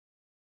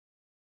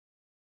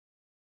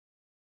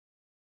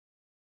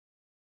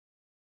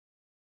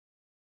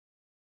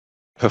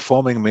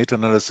performing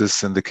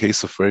meta-analysis in the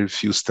case of very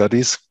few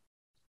studies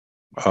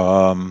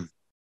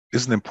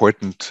is an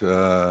important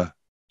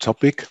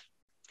topic.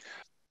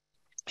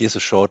 Here's a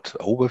short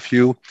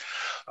overview.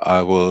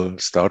 I will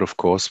start, of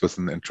course, with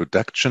an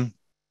introduction,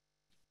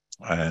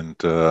 and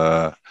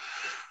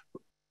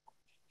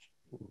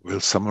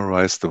we'll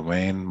summarize the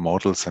main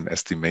models and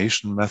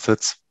estimation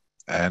methods,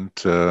 and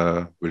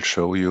we'll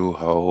show you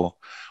how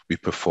we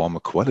perform a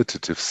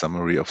qualitative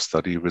summary of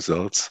study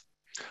results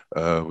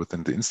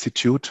within the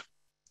institute.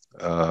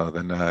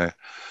 Then I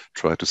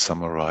try to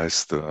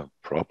summarize the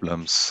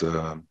problems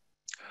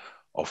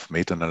of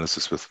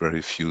meta-analysis with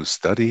very few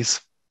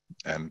studies,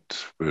 and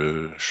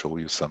we'll show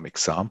you some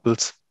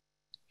examples.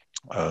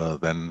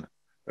 Then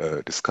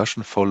a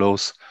discussion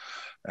follows,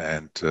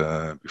 and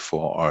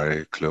before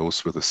I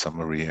close with a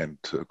summary and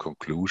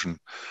conclusion,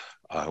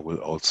 I will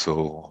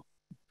also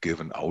give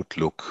an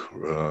outlook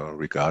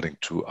regarding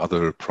two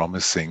other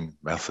promising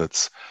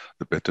methods,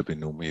 the beta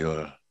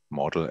binomial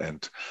model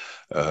and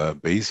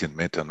Bayesian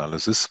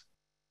meta-analysis.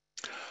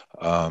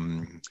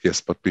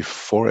 Yes, but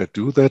before I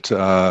do that,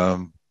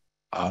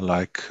 I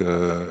like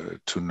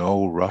to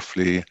know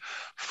roughly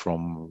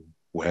from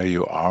where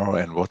you are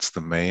and what's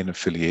the main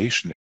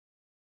affiliation.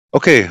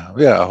 Okay,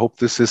 yeah, I hope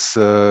this is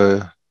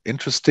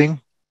interesting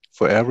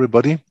for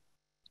everybody.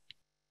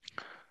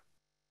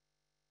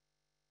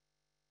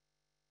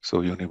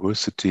 So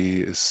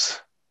university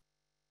is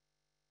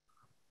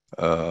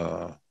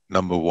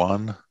number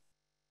one,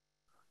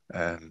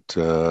 and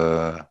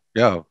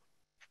yeah,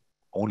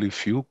 only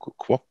few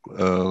with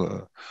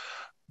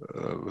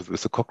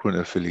the Cochrane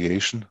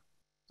affiliation.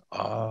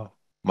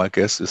 My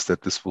guess is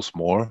that this was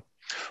more,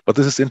 but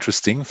this is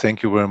interesting.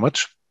 Thank you very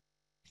much.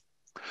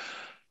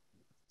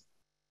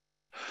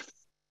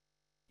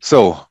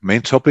 So,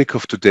 main topic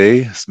of today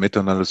is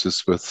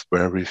meta-analysis with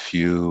very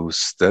few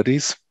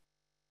studies.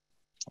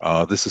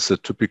 This is a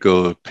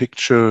typical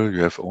picture.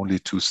 You have only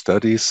two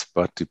studies,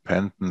 but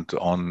dependent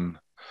on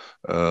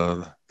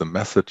the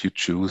method you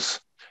choose,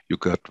 you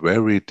got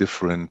very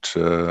different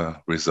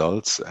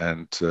results,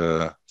 and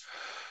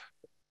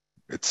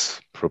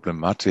it's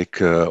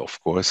problematic, of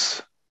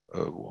course.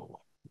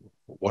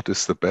 What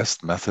is the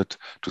best method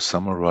to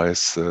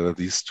summarize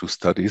these two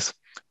studies?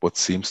 What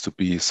seems to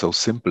be so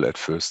simple at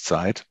first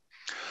sight?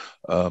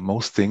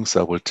 Most things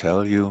I will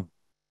tell you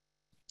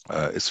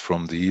is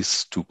from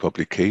these two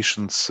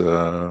publications,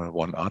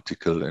 one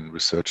article in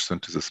Research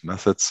Synthesis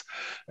Methods,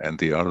 and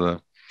the other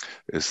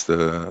is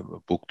the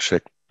book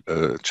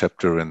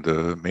chapter in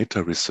the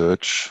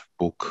meta-research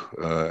book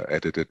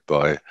edited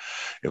by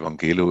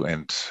Evangelo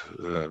and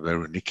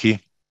Veroniki.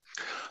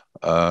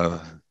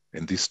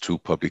 In these two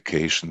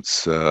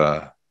publications,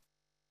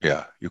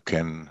 yeah, you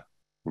can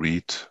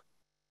read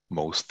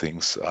most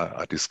things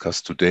I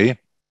discussed today.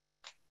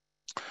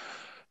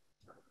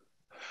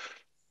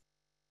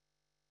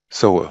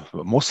 So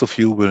most of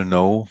you will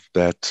know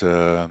that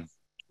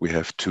we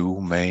have two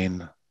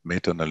main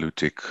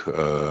meta-analytic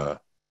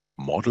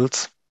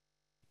models.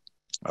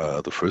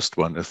 The first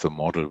one is the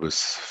model with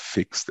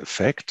fixed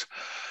effect.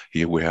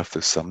 Here we have the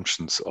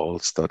assumptions all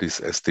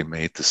studies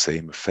estimate the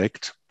same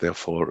effect.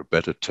 Therefore, a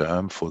better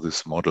term for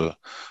this model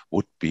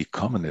would be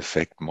common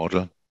effect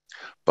model,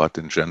 but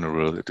in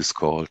general it is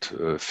called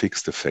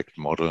fixed effect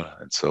model,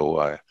 and so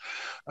I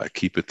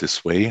keep it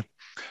this way.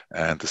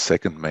 And the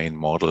second main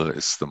model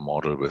is the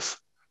model with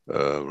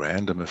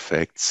random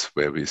effects,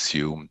 where we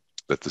assume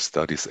that the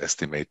studies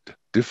estimate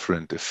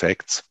different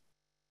effects,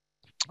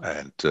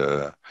 and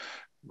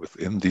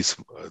within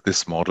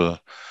this model,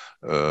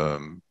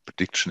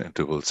 prediction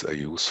intervals are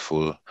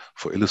useful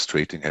for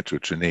illustrating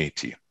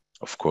heterogeneity.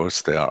 Of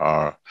course, there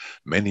are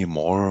many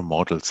more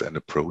models and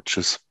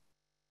approaches,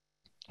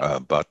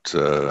 but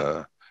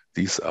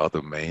these are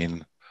the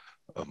main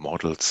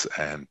models,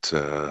 and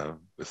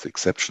with the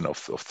exception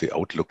of the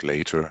outlook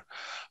later,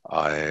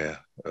 I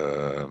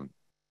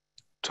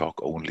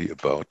talk only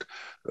about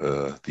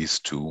these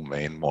two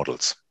main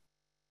models.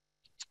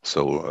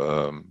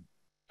 So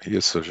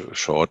here's a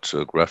short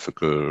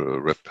graphical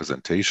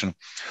representation.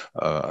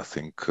 I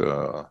think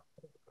a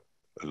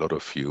lot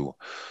of you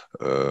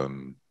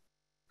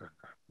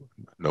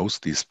knows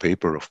this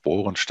paper of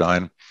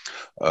Borenstein.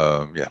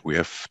 Yeah, we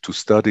have two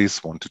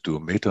studies, one to do a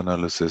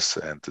meta-analysis,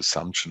 and the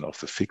assumption of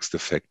the fixed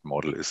effect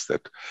model is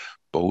that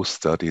both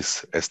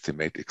studies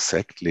estimate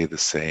exactly the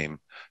same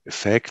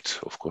effect.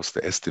 Of course,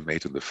 the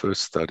estimate in the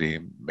first study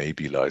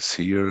maybe lies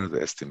here, the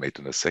estimate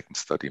in the second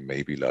study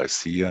maybe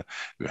lies here.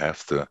 You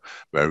have the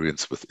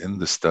variance within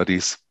the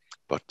studies,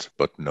 but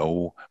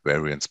no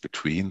variance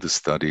between the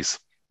studies,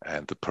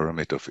 and the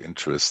parameter of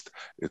interest,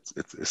 it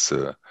is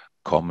a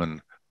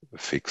common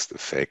fixed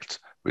effect,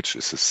 which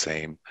is the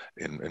same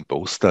in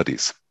both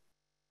studies.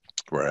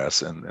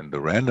 Whereas in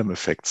the random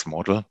effects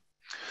model,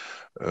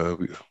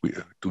 we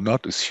do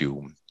not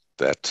assume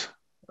that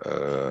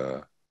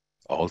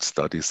all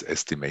studies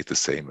estimate the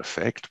same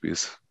effect.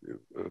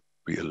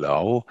 We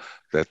allow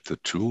that the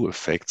true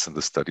effects in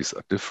the studies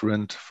are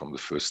different. From the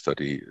first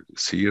study it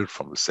is here,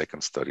 from the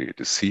second study it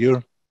is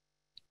here.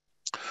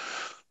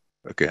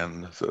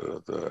 again,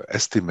 the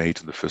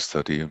estimate in the first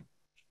study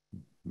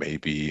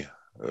maybe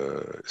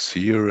is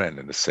here, and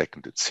in the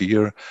second it's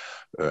here.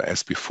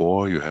 As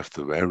before, you have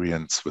the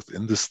variance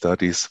within the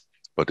studies,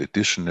 but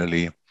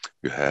additionally,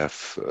 you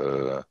have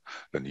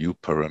a new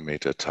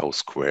parameter tau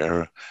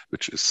square,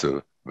 which is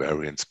the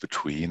variance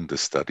between the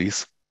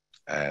studies.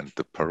 And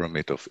the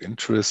parameter of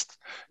interest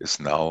is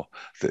now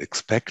the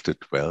expected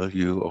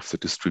value of the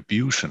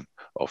distribution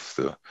of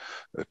the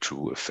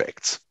true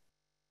effects.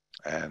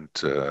 And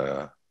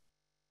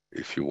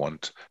if you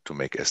want to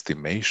make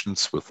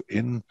estimations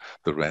within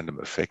the random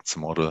effects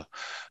model,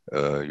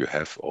 you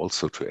have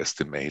also to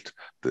estimate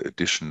the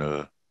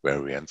additional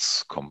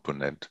variance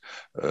component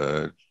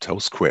tau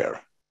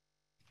square.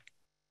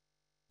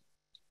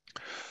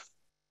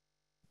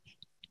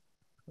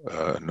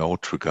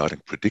 Note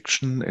regarding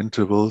prediction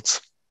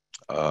intervals.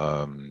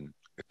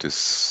 It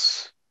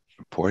is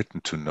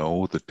important to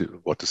know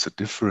what is the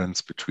difference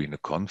between a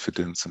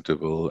confidence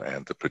interval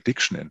and the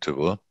prediction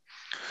interval.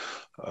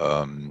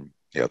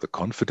 The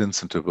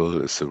confidence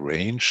interval is a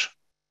range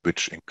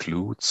which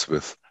includes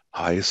with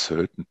high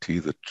certainty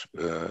the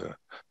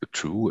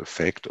true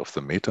effect of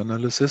the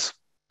meta-analysis.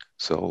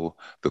 So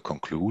the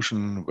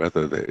conclusion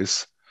whether there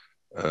is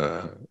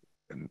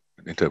an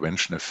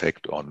intervention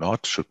effect or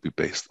not should be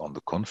based on the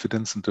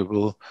confidence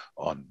interval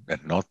and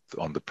not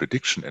on the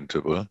prediction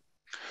interval.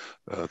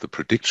 The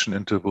prediction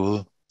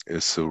interval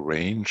is a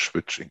range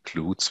which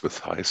includes with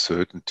high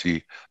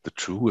certainty the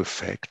true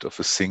effect of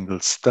a single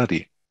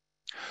study.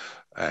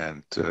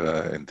 And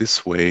in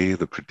this way,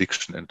 the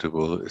prediction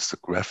interval is the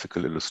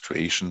graphical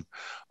illustration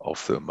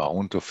of the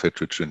amount of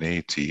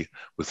heterogeneity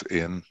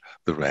within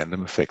the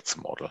random effects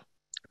model.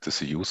 It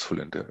is a useful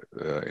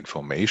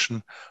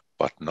information,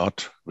 but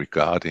not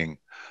regarding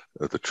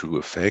the true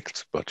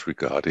effect, but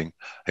regarding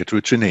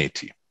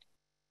heterogeneity.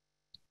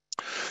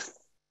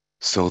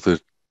 So the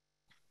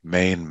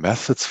main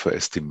methods for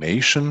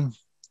estimation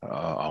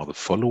are the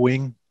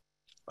following.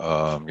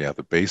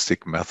 The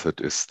basic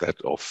method is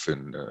that of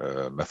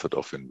method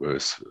of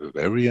inverse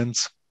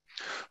variance.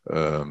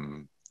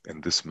 In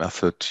this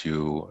method,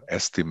 you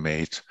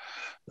estimate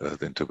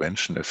the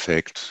intervention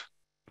effect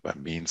by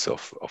means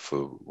of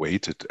a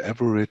weighted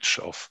average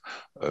of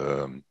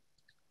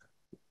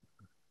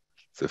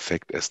the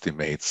effect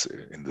estimates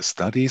in the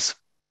studies.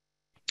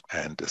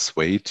 And as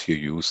weight, you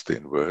use the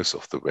inverse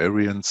of the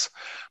variance,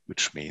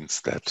 which means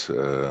that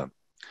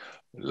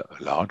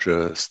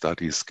larger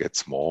studies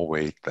get more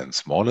weight than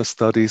smaller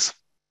studies.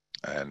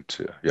 And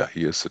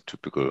here's a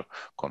typical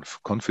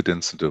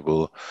confidence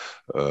interval,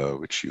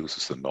 which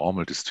uses the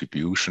normal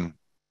distribution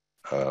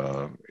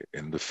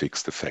in the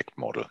fixed effect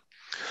model.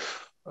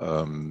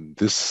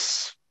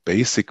 This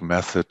basic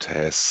method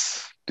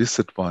has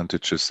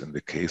disadvantages in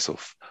the case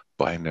of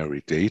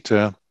binary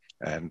data,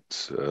 and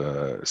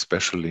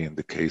especially in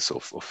the case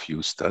of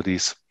few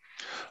studies.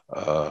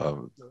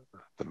 The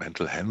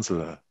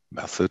Mendel-Haensel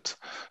method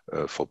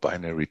for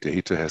binary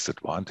data has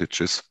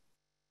advantages.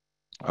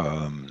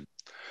 The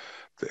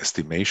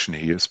estimation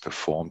here is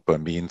performed by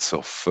means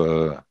of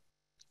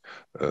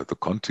the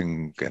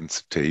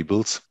contingency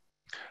tables.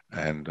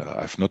 And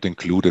I've not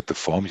included the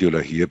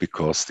formula here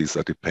because these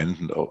are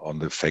dependent on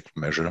the effect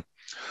measure.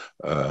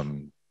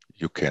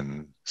 You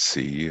can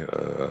see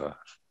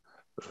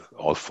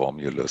all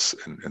formulas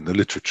in the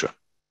literature.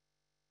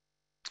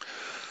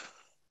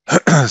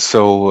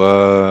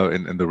 So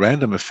in the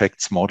random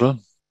effects model,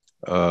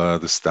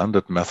 the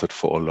standard method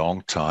for a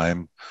long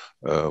time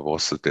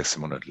was the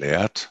Desimon and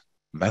Laird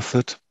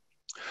method,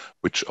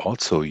 which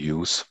also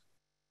use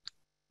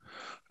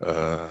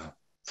the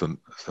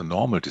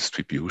normal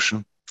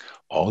distribution.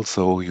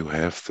 Also, you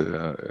have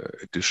the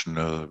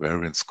additional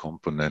variance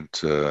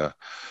component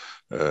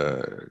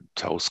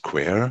tau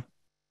square.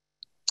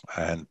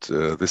 And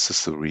this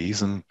is the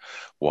reason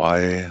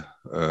why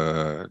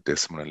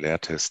Desimon and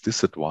Laird has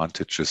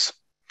disadvantages,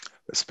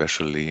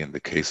 especially in the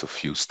case of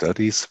few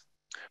studies,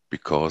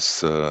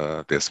 because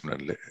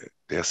Desimon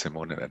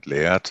and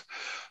Laird,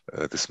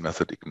 this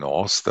method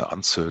ignores the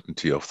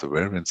uncertainty of the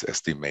variance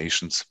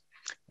estimations,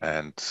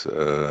 and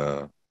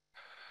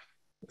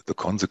the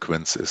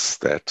consequence is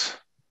that,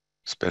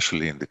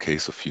 especially in the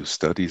case of few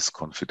studies,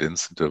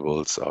 confidence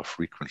intervals are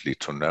frequently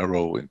too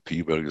narrow and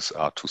p-values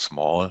are too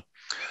small.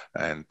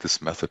 And this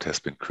method has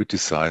been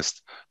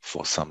criticized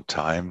for some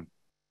time.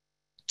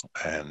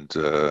 And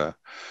the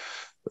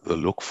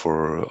look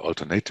for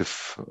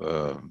alternative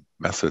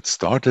methods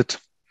started.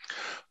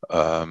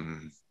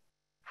 From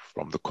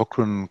the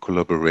Cochrane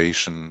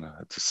collaboration,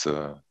 it is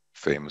a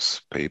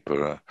famous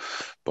paper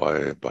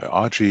by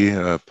Argy,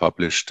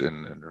 published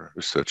in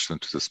Research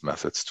Synthesis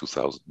Methods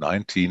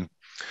 2019.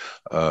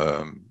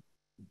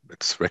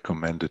 It's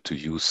recommended to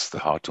use the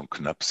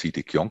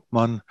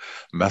Hartung-Knapp-Siedig-Jonkman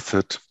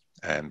method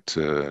and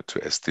to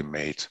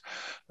estimate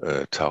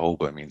tau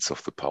by means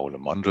of the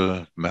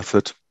Pauli-Mundell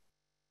method.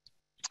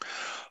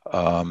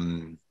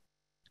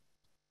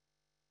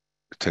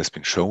 It has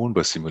been shown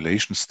by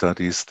simulation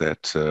studies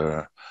that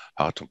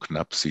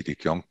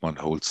Hartung-Knapp-Siedig-Jonkman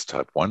holds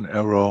type 1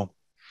 error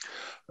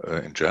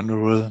in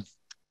general.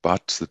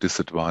 but the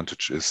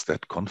disadvantage is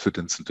that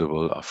confidence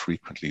intervals are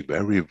frequently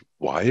very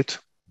wide.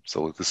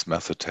 So this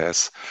method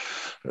has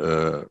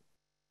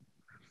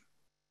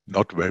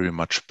not very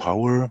much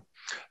power.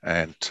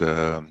 And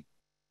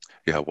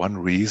one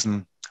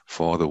reason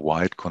for the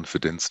wide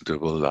confidence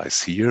interval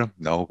lies here.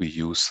 Now we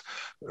use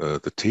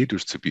the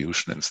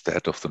t-distribution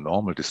instead of the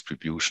normal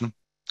distribution,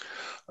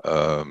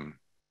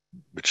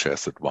 which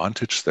has the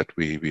advantage that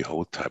we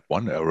hold type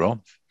 1 error.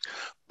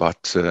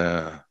 But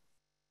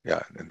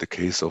in the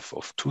case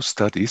of two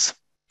studies,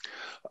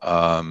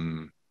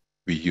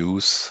 we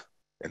use,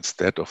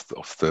 instead of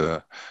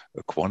the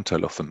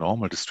quantile of the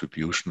normal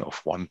distribution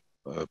of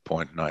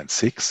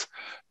 1.96,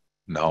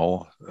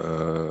 now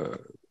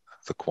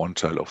the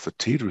quantile of the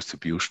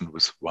t-distribution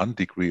with 1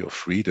 degree of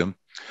freedom,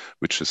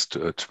 which is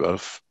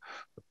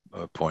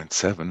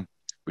 12.7,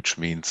 which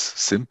means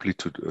simply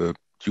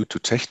due to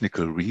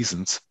technical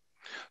reasons,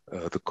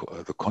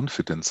 the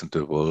confidence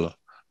interval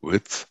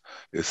width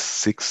is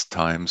 6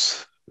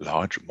 times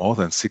larger, more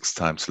than 6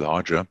 times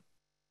larger.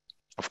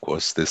 Of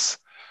course, this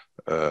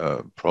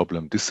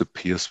problem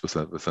disappears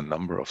with a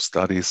number of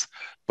studies,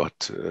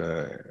 but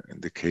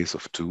in the case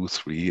of 2,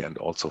 3, and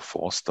also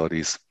 4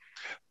 studies,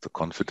 the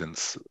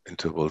confidence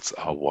intervals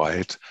are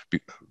wide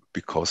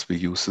because we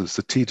use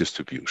the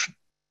t-distribution.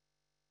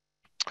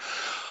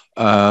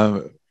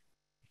 An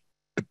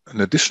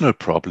additional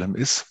problem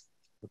is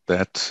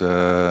that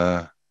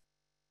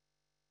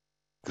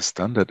the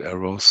standard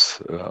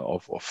errors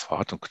of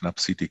Hart und Knapp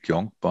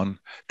Siedig-Jongbahn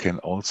can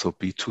also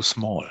be too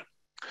small.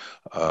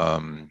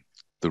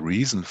 The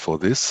reason for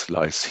this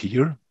lies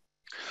here.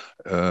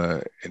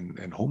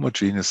 In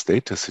homogeneous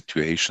data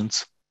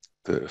situations,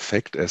 the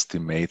effect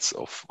estimates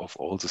of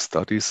all the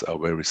studies are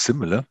very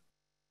similar,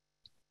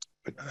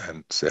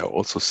 and they are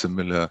also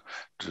similar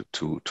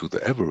to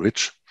the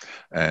average.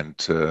 And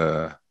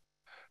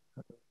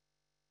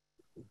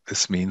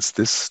this means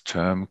this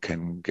term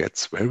can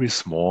get very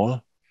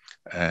small,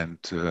 and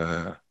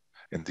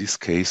in these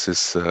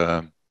cases,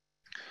 the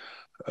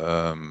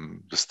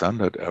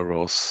standard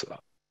errors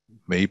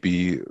may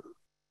be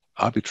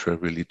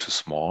arbitrarily too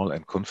small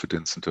and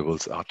confidence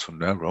intervals are too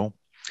narrow.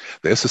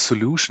 There's a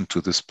solution to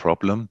this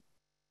problem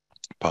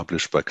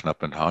published by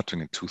Knapp and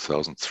Harting in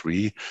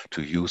 2003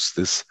 to use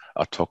this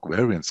ad hoc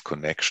variance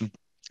correction.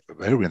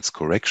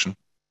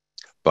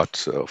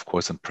 But of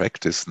course, in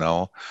practice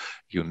now,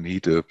 you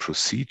need a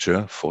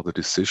procedure for the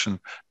decision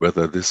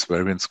whether this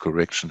variance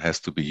correction has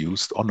to be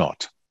used or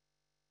not.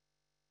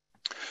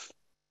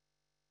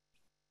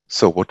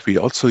 So what we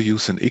also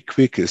use in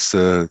IQWiC is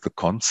the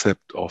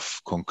concept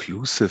of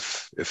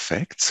conclusive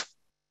effects.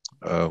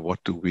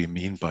 What do we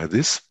mean by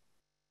this?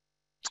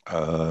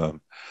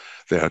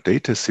 There are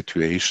data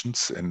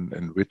situations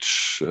in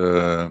which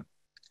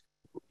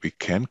we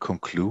can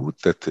conclude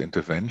that the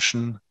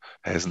intervention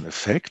has an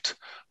effect.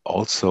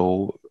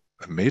 Also,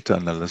 a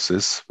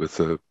meta-analysis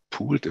with a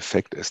pooled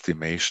effect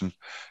estimation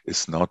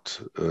is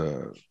not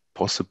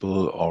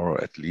possible,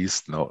 or at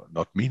least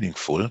not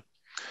meaningful.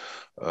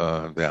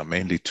 There are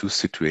mainly two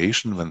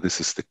situations when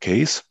this is the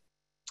case.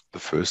 The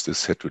first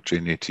is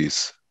heterogeneity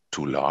is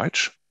too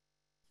large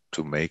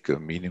to make a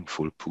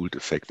meaningful pooled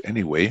effect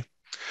anyway.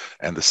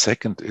 And the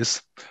second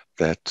is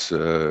that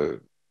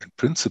in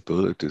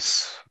principle it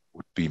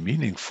would be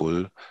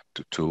meaningful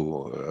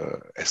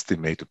to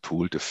estimate a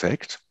pooled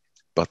effect,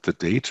 but the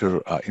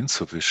data are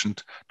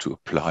insufficient to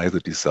apply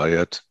the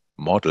desired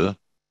model,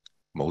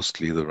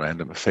 mostly the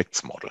random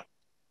effects model.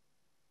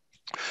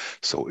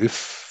 So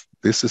if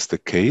this is the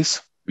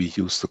case, we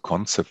use the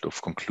concept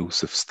of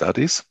conclusive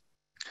studies.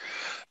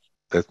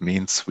 That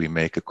means we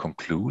make a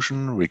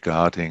conclusion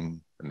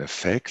regarding an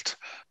effect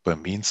by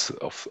means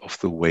of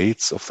the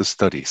weights of the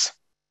studies.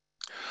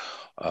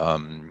 A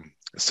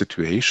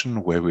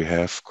situation where we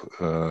have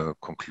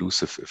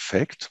conclusive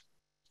effect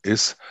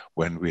is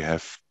when we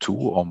have 2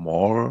 or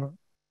more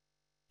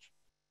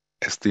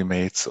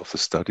estimates of the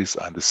studies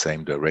are in the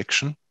same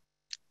direction,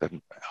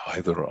 then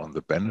either on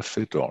the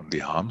benefit or on the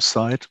harm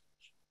side.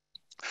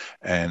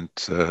 And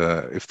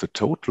if the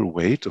total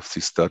weight of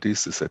these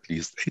studies is at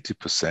least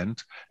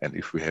 80%, and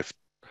if we have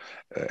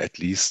at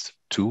least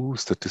 2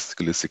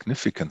 statistically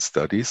significant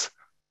studies,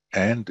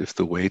 and if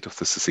the weight of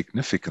the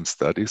significant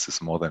studies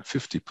is more than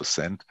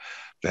 50%,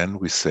 then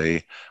we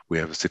say we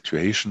have a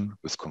situation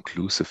with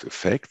conclusive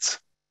effects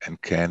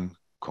and can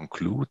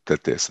conclude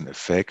that there's an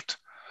effect.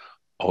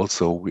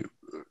 Also,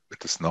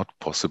 it is not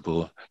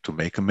possible to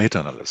make a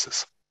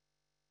meta-analysis.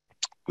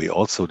 We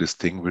also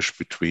distinguish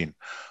between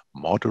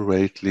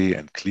moderately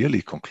and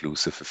clearly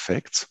conclusive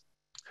effects.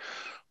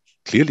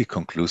 Clearly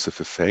conclusive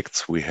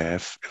effects we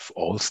have if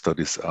all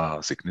studies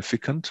are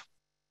significant.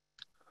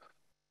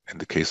 In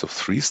the case of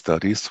 3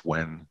 studies,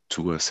 when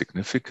 2 are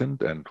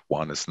significant and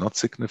 1 is not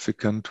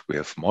significant, we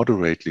have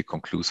moderately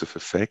conclusive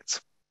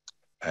effects.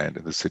 And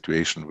in the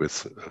situation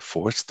with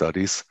 4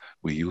 studies,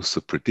 we use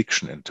the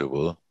prediction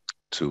interval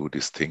to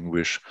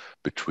distinguish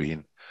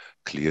between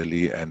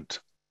clearly and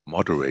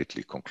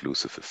moderately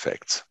conclusive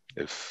effects.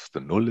 If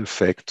the null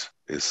effect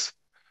is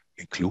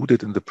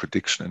included in the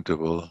prediction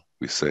interval,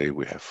 we say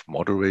we have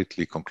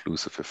moderately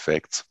conclusive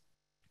effects.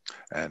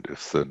 And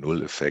if the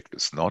null effect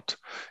is not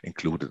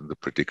included in the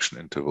prediction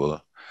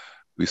interval,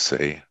 we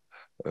say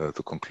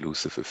the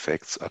conclusive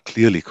effects are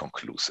clearly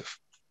conclusive.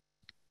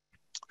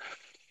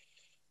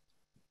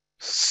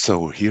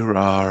 So here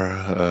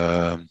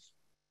are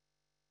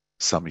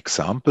some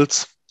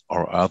examples,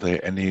 or are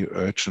there any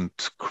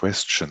urgent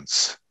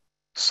questions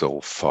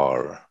so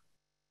far?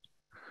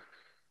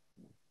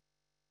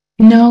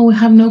 No, we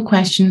have no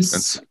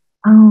questions.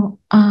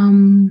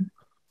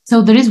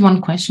 So there is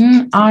one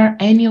question. Are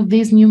any of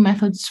these new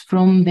methods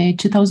from the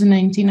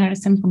 2019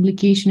 RSM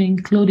publication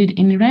included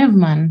in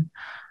Revman?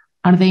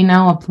 Are they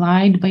now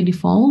applied by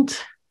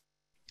default?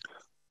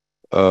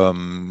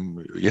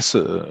 Yes,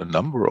 a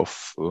number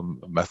of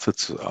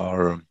methods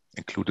are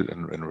included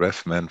in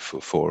Revman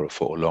for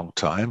a long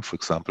time. For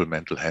example,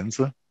 mental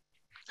Hensel.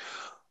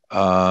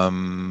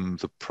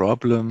 The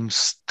problem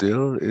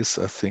still is,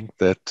 I think,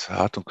 that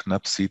Hart und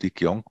Knapp Siedig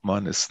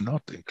Jonkman is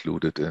not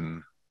included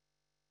in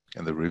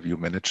the review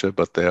manager,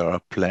 but there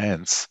are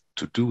plans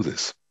to do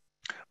this.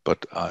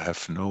 But I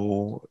have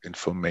no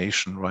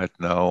information right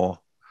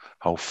now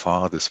how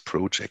far this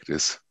project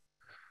is.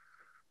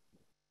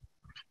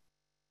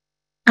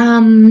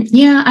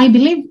 Yeah, I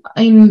believe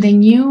in the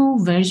new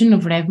version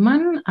of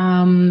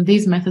Revman,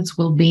 these methods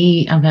will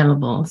be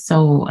available.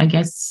 So I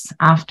guess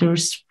after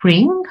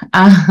spring,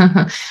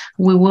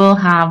 we will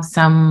have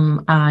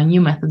some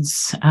new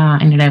methods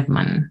in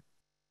Revman.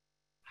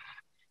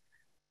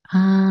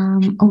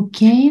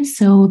 Okay,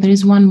 so there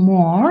is one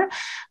more.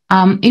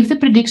 If the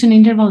prediction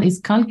interval is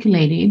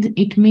calculated,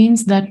 it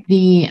means that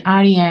the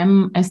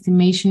REM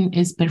estimation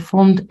is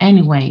performed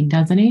anyway,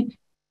 doesn't it?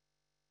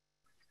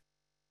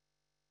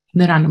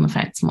 The random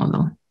effects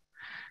model.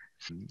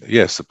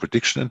 Yes, the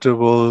prediction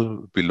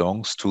interval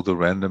belongs to the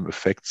random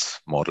effects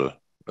model.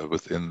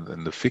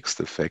 Within the fixed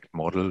effect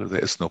model,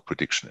 there is no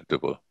prediction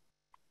interval.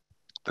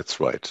 That's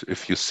right.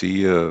 If you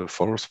see a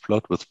forest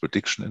plot with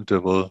prediction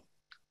interval,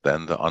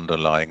 then the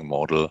underlying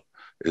model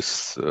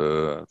is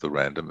the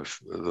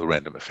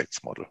random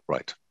effects model,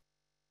 right?